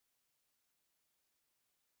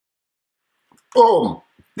Boom!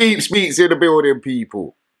 Deepsspeaks in the building,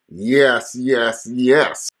 people. Yes, yes,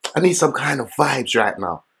 yes. I need some kind of vibes right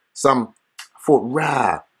now. I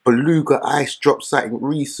thought, Beluga Ice dropped something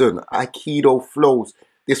recent. Aikido flows.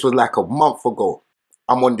 This was like a month ago.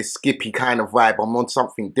 I'm on this skippy kind of vibe. I'm on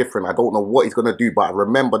something different. I don't know what he's going to do, but I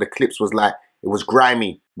remember the clips was like, it was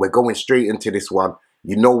grimy. We're going straight into this one.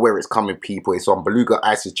 You know where it's coming, people. It's on Beluga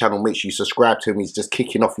Ice's channel. Make sure you subscribe to him. He's just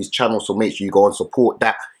kicking off his channel, so make sure you go and support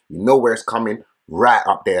that. You know where it's coming. Right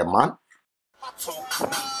up there, man.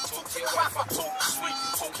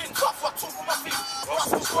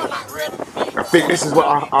 I think this is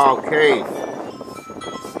what okay.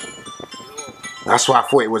 That's why I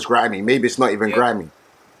thought it was grimy. Maybe it's not even grimy.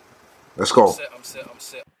 Let's go. I'm set.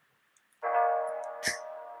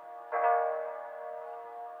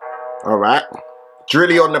 All right.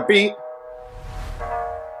 Drilly on the beat.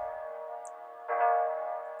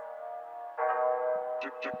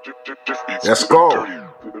 Let's go.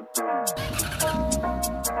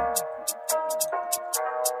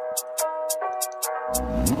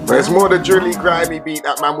 But it's more the drilly, grimy beat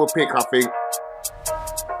that man will pick, I think.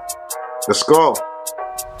 Let's go.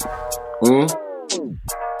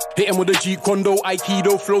 Hit him with a Jeep Kondo,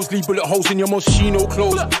 Aikido flows, leave bullet holes in your Moschino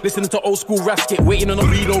clothes. Listening to old school rasket, waiting on a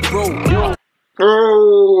reload, bro.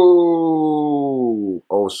 Oh,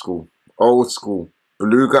 old school, old school.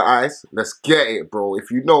 Beluga Ice, let's get it, bro. If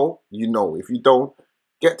you know, you know. If you don't,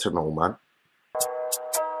 get to know, man.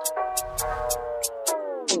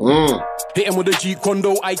 Hit him with a Jeep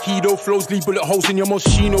Kondo, Aikido flows, leave bullet holes in your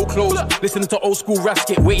Moschino clothes. Listening to old school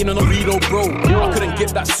rasket, waiting on a reload, bro. I couldn't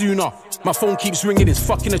get that sooner. My phone keeps ringing, it's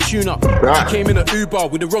fucking a tune-up. She came in an Uber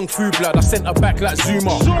with the wrong food blood. I sent her back like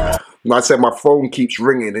Zuma. I said my phone keeps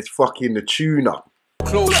ringing, it's fucking the tune-up.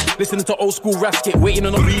 Listening to old school rasket, waiting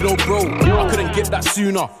on a reload, bro. I couldn't get that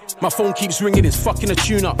sooner. My phone keeps ringing, it's fucking a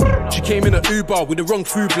tune-up. She came in an Uber with the wrong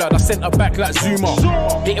food blood. I sent her back like Zuma.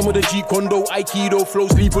 Hit him with a Jeep Kondo, Aikido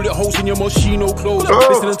flows, leave bullet holes in your Moschino clothes.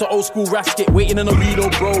 Listening to old school rasket, waiting on a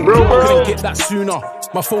reload, bro. I couldn't get that sooner.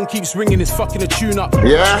 My phone keeps ringing, it's fucking a tune-up.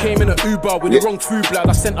 She came in an Uber with the wrong food blood.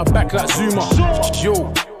 I sent her back like Zuma.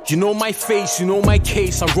 Yo, you know my face, you know my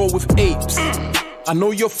case. I roll with apes. I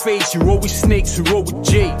know your face, you roll with snakes, you roll with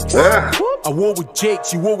jakes. I roll with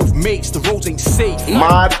jakes, you roll with mates, the roads ain't safe.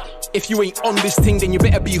 Mad. If you ain't on this thing, then you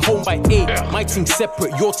better be home by 8. My team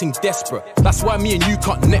separate, your team desperate. That's why me and you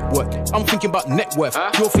can't network. I'm thinking about net worth.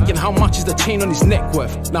 You're thinking how much is the chain on his neck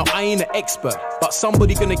worth. Now I ain't an expert, but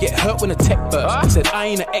somebody gonna get hurt when a tech burst. I said I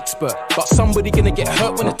ain't an expert, but somebody gonna get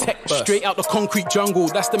hurt when a tech burst. Straight out the concrete jungle,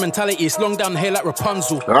 that's the mentality. It's long down the hill like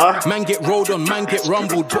Rapunzel. Man get rolled on, man get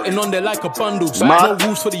rumbled, putting on there like a bundle. No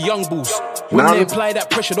rules for the young bulls. When they apply that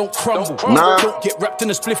pressure, don't crumble. Don't get wrapped in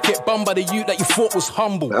a spliff, get bummed by the youth that you thought was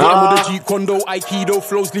humble. With a Jeep Kondo, Aikido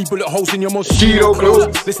flows, leave bullet holes in your Moschino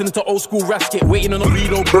clothes. Listening to old school rasket, waiting on a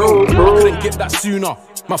reload, bro. I couldn't get that sooner.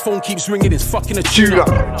 My phone keeps ringing, it's fucking a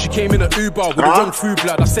tune-up. She came in an Uber with the wrong food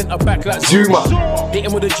blood. I sent her back like Zuma. Hit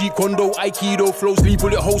him with a Jeep Kondo, Aikido flows, leave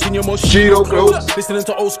bullet holes in your Moschino clothes. Listening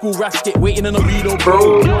to old school rasket, waiting on a reload,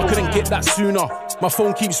 bro. I couldn't get that sooner. My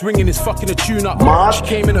phone keeps ringing, it's fucking a tune-up. She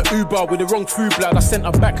came in an Uber with the wrong food blood. I sent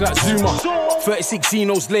her back like Zuma. 36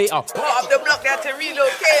 Zenos later. Up the block there to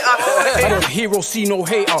relocate. I don't hero, see no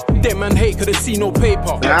hater. Them man hate cause they see no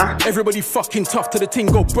paper. Everybody fucking tough till the ting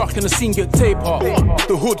go bruck and the scene get taper.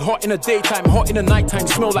 The hood hot in the daytime, hot in the nighttime,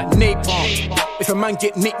 smell like napalm. If a man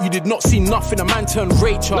get nicked, you did not see nothing, a man turn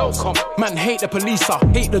Ray Charles. Man hate the police, I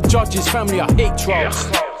hate the judges, family, I hate trials.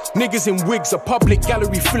 Niggas in wigs, a public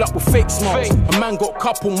gallery fill up with fake smiles. A man got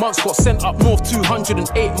couple months, got sent up north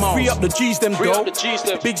 208 miles. Free up the G's them, bro.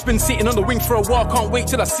 Big's been sitting on the wing for a while, can't wait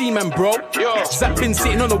till I see man, bro. Zach been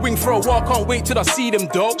sitting on the wing for a while, can't wait till I see them,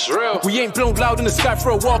 dog. We ain't blown loud in the sky for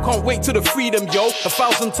a while, can't wait till the freedom, yo.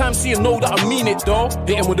 1,000 times so you know that I mean it, dog.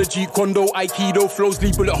 Hit him with a Jeep Kondo, Aikido flows,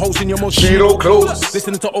 leave bullet holes in your Moschino clothes.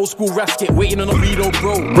 Listening to old school rasket, waiting on a reload,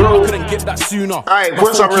 bro. I couldn't get that sooner. Alright,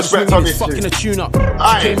 put some respect on this fucking a tune-up.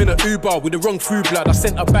 She came in an Uber with the wrong food blood. I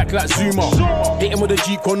sent her back like Zuma. Hit him with a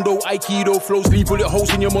Jeep Kondo, Aikido flows, leave bullet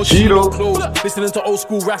holes in your Moschino clothes. Listening to old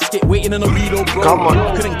school rasket, waiting on a reload, bro.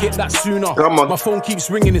 I couldn't get that sooner. My phone keeps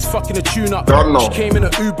ringing, it's fucking a tune-up. She came in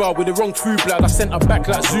an Uber with the wrong food blood. I sent her back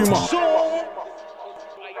like Zuma.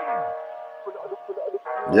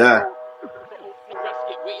 Yeah.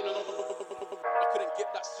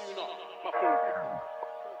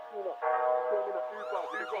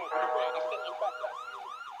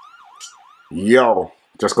 Yo,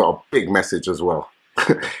 just got a big message as well.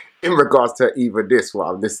 In regards to either this, what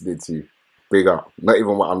I'm listening to, big up. Not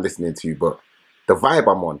even what I'm listening to, but the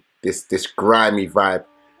vibe I'm on. This grimy vibe.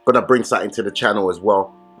 Gonna bring something to the channel as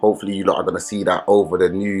well. Hopefully you lot are going to see that over the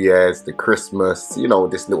New Year's, the Christmas, you know,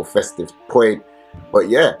 this little festive point. But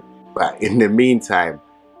yeah, but in the meantime,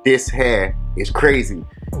 this hair is crazy.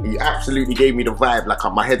 He absolutely gave me the vibe, like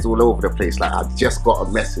my head's all over the place. Like I just got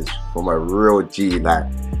a message from a real G, like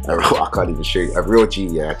I can't even show you, a real G,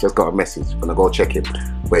 yeah. I just got a message. I'm gonna go check him,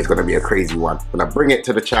 but it's gonna be a crazy one. I'm gonna bring it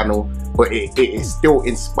to the channel, but it is still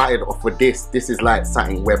inspired off of this. This is like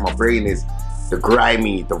something where my brain is, the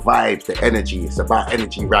grimy, the vibes, the energy. It's about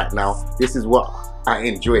energy right now. This is what I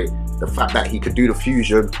enjoy. The fact that he could do the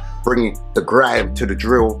fusion, bring the grime to the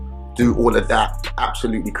drill, do all of that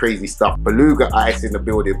absolutely crazy stuff. Beluga Ice in the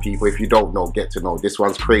building, people. If you don't know, get to know. This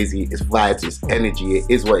one's crazy. It's vibes, it's energy, it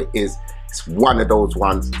is what it is. It's one of those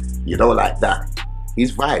ones, you know, like that.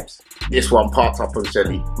 He's vibes. This one, parked up on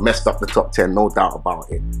Shelly, messed up the top 10, no doubt about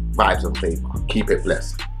it. Vibes and flavor. Keep it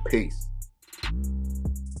blessed. Peace.